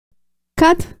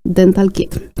cat dental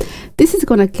kit. This is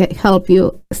gonna help you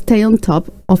stay on top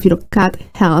of your cat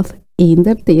health in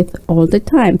their teeth all the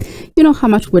time. You know how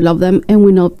much we love them, and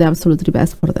we know the absolutely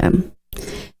best for them.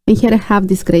 And here I have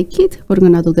this great kit. We're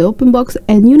gonna do the open box,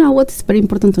 and you know what's very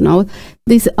important to know?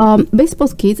 This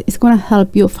Basepaws kit is gonna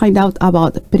help you find out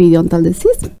about periodontal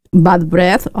disease, bad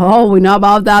breath. Oh, we know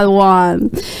about that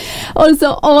one. Also,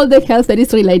 all the health that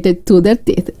is related to their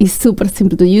teeth is super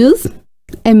simple to use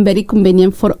and very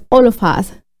convenient for all of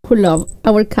us who love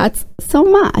our cats so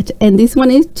much. And this one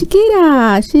is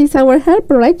Chiquita. She's our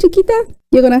helper, right, Chiquita?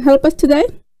 You're gonna help us today?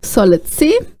 So let's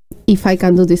see if I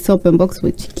can do this open box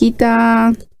with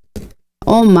Chiquita.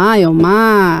 Oh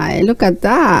my, look at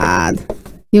that.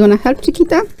 You're gonna help,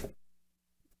 Chiquita?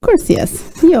 Of course, yes,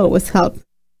 you always help.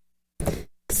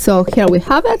 So here we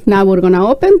have it. Now we're gonna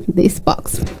open this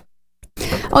box.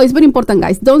 Oh, it's very important,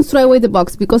 guys. Don't throw away the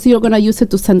box, because you're gonna use it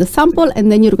to send the sample, and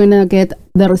then you're gonna get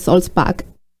the results back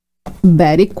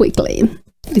very quickly.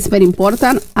 It's very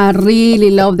important. I really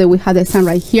love that we have the sign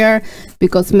right here,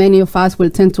 because many of us will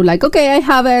tend to like, okay, I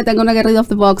have it, I'm gonna get rid of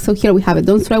the box. So here we have it.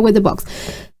 Don't throw away the box.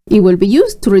 It will be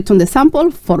used to return the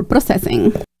sample for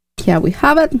processing. Here we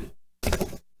have it.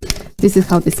 This is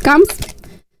how this comes.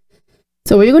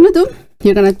 So what you're gonna do,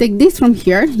 you're gonna take this from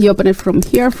here. You open it from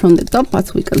here, from the top,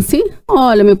 as we can see.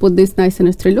 Oh, let me put this nice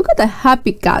and straight. Look at that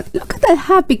happy cat. Look at that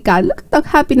happy cat. Look at the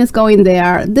happiness going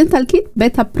there. Dental kit,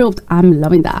 beta approved. I'm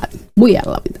loving that. We are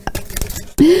loving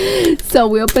that. So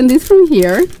we open this from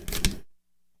here.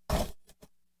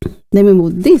 Let me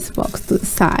move this box to the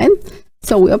side.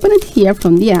 So we open it here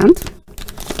from the end.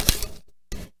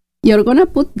 You're gonna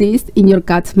put this in your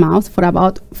cat's mouth for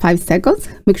about 5 seconds.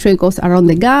 Make sure it goes around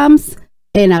the gums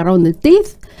and around the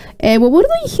teeth. And what we're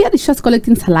doing here is just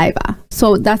collecting saliva.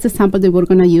 So that's the sample that we're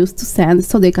gonna use to send,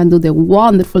 so they can do the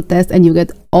wonderful test, and you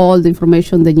get all the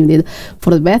information that you need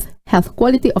for the best health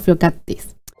quality of your cat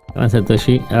teeth. Come on,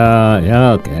 Satoshi.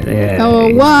 Yeah, okay.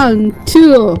 So 1,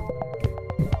 2,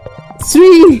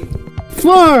 3,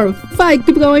 4, 5.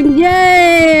 Keep going.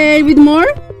 Yay! A bit more.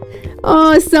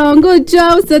 Awesome. Good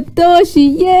job, Satoshi.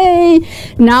 Yay!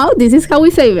 Now this is how we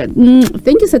save it.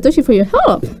 Thank you, Satoshi, for your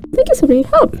help. Thank you for your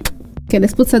help. Okay,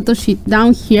 let's put Satoshi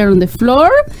down here on the floor.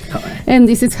 And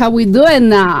this is how we do it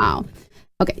now.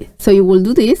 Okay, so you will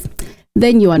do this.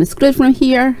 Then you unscrew it from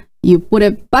here. You put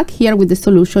it back here with the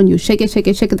solution. You shake it, shake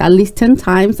it, shake it at least 10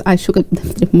 times. I shook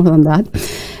it more than that.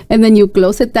 And then you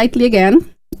close it tightly again.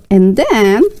 And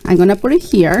then I'm gonna put it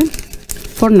here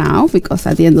for now, because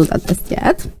I didn't do that just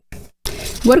yet.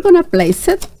 We're gonna place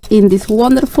it in this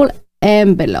wonderful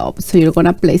envelope. So you're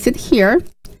gonna place it here,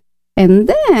 and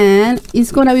then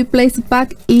it's gonna be placed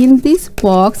back in this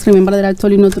box. Remember that I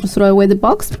told you not to throw away the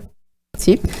box?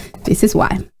 See, this is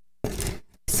why.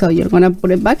 So you're gonna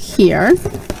put it back here.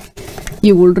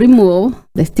 You will remove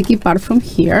the sticky part from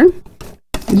here.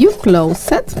 You close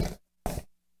it.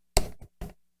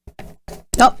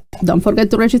 Oh, don't forget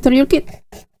to register your kit.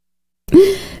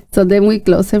 So then we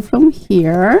close it from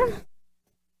here.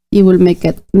 You will make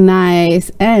it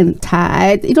nice and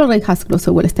tight. It already has closed,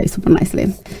 so it will stay super nicely.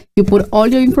 You put all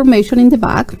your information in the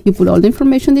back. You put all the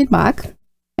information in the back,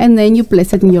 and then you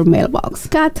place it in your mailbox.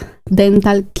 Cat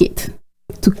dental kit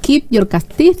to keep your cat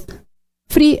teeth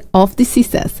free of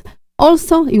diseases.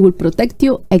 Also, it will protect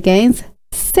you against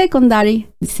secondary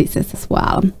diseases as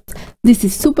well. This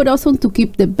is super awesome to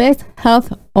keep the best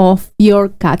health of your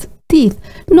cat's teeth.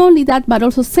 Not only that, but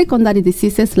also secondary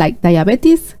diseases like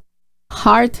diabetes,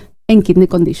 heart, and kidney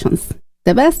conditions.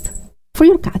 The best for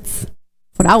your cats,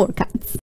 for our cats.